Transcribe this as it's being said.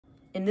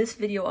In this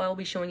video, I'll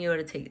be showing you how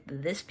to take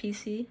this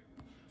PC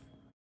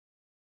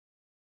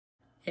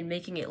and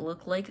making it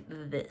look like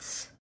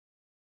this.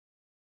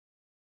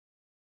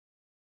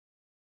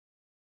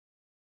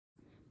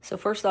 So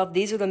first off,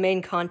 these are the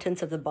main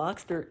contents of the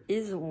box. There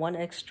is one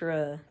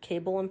extra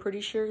cable, I'm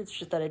pretty sure. It's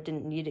just that I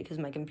didn't need it because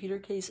my computer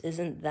case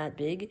isn't that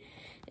big.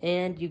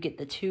 And you get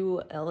the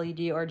two LED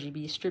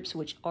RGB strips,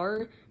 which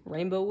are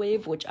rainbow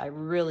wave, which I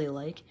really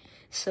like.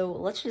 So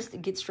let's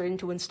just get straight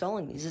into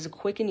installing these. This is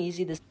quick and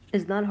easy. This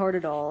is not hard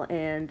at all,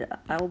 and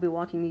I will be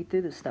walking you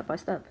through this step by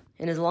step.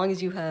 And as long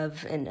as you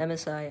have an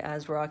MSI,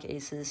 ASRock,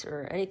 Asus,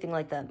 or anything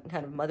like that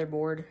kind of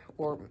motherboard,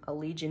 or a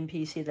Legion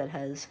PC that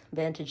has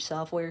Vantage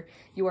software,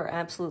 you are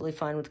absolutely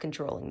fine with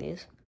controlling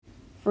these.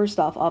 First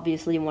off,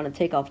 obviously you want to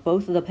take off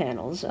both of the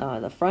panels,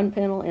 the front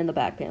panel and the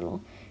back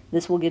panel.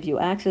 This will give you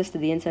access to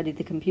the inside of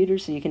the computer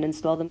so you can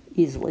install them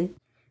easily.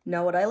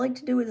 Now what I like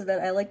to do is that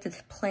I like to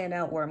plan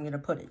out where I'm going to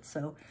put it.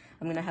 So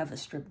I'm going to have a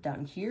strip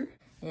down here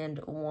and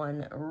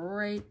one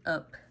right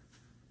up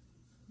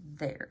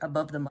there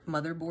above the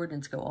motherboard,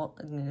 and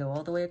I'm going to go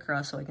all the way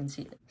across so I can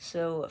see it.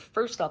 So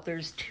first off,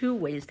 there's two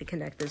ways to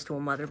connect this to a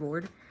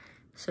motherboard.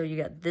 So you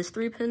got this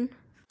 3-pin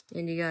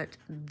and you got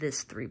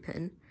this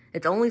 3-pin.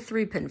 It's only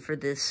 3-pin for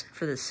this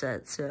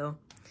set, so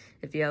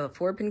if you have a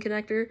 4-pin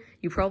connector,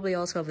 you probably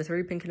also have a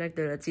 3-pin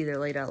connector that's either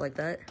laid out like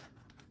that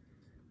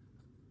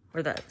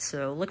or that.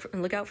 So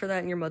look out for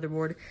that in your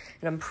motherboard.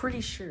 And I'm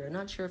pretty sure, I'm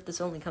not sure if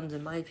this only comes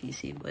in my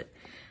PC, but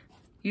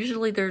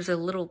usually there's a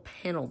little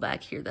panel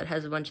back here that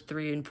has a bunch of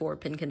 3- and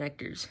 4-pin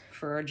connectors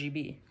for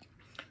RGB.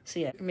 So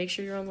yeah, make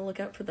sure you're on the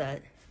lookout for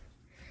that.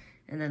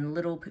 And then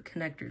little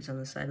connectors on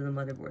the side of the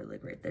motherboard,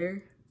 like right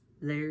there,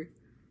 there,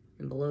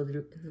 and below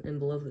the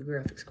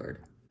graphics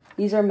card.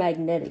 These are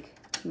magnetic,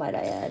 might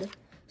I add.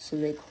 So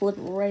they clip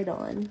right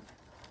on.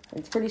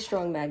 It's pretty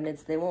strong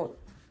magnets. They won't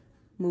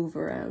move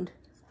around.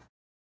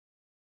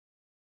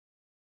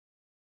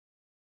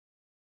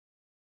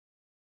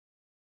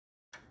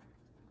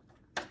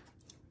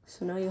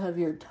 So now you have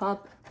your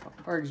top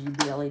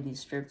RGB LED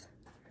strips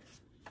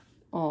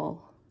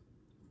all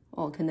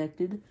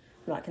connected.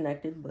 Not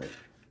connected, but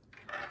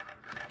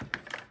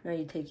now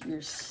you take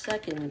your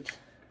second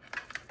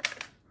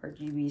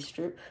RGB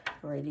strip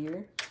right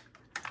here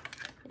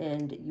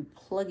and you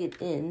plug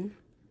it in.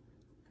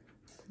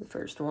 The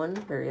first one,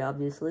 very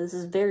obviously. This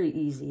is very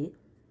easy,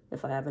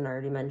 if I haven't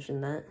already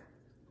mentioned that.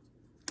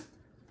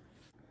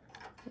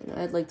 And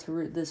I'd like to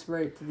route this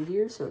right through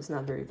here so it's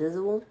not very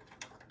visible.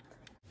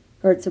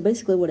 Alright, so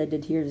basically what I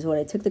did here is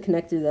I took the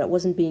connector that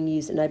wasn't being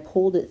used and I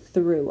pulled it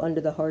through under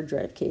the hard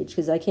drive cage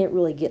because I can't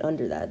really get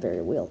under that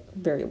very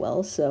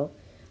well. So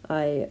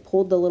I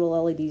pulled the little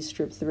LED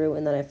strip through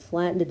and then I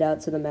flattened it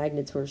out so the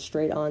magnets were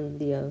straight on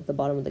the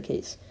bottom of the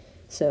case.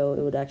 So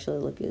it would actually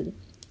look good.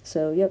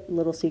 So, yep,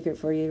 little secret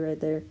for you right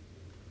there.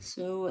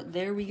 So,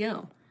 there we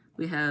go.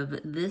 We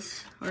have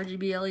this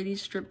RGB LED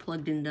strip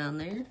plugged in down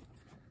there.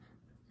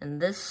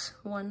 And this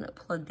one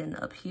plugged in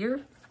up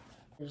here.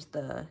 There's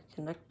the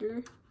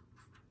connector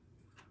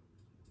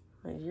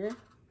right here.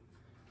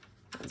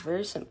 It's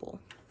very simple.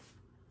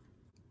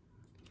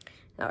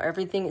 Now,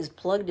 everything is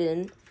plugged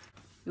in.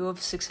 You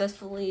have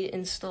successfully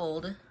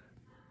installed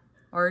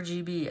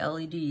RGB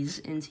LEDs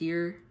into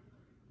your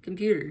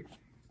computer.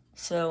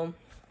 So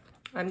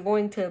I'm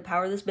going to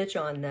power this bitch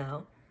on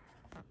now.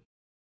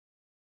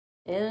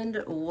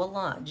 And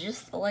voila,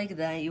 just like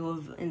that, you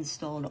have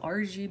installed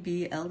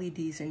RGB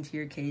LEDs into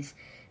your case,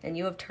 and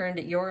you have turned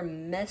your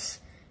mess,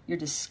 your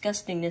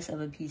disgustingness of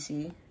a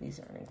PC,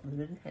 these aren't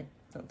included, I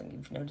don't think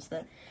you've noticed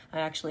that. I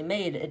actually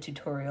made a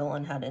tutorial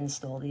on how to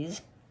install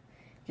these.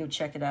 Go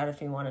check it out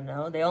if you want to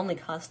know. They only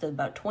costed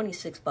about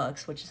 26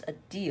 bucks, which is a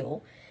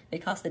deal. They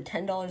costed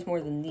 $10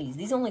 more than these.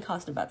 These only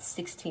cost about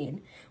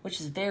 16,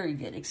 which is very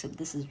good, except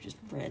this is just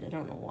red. I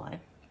don't know why.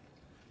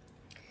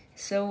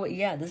 So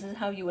yeah, this is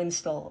how you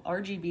install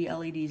RGB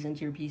LEDs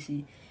into your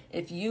PC.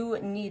 If you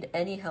need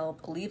any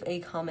help, leave a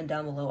comment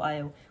down below.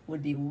 I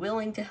would be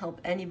willing to help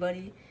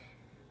anybody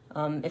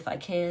if I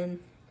can.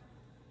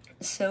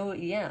 So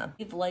yeah,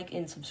 leave a like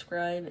and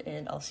subscribe,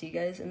 and I'll see you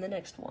guys in the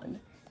next one.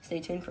 Stay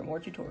tuned for more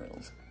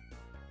tutorials.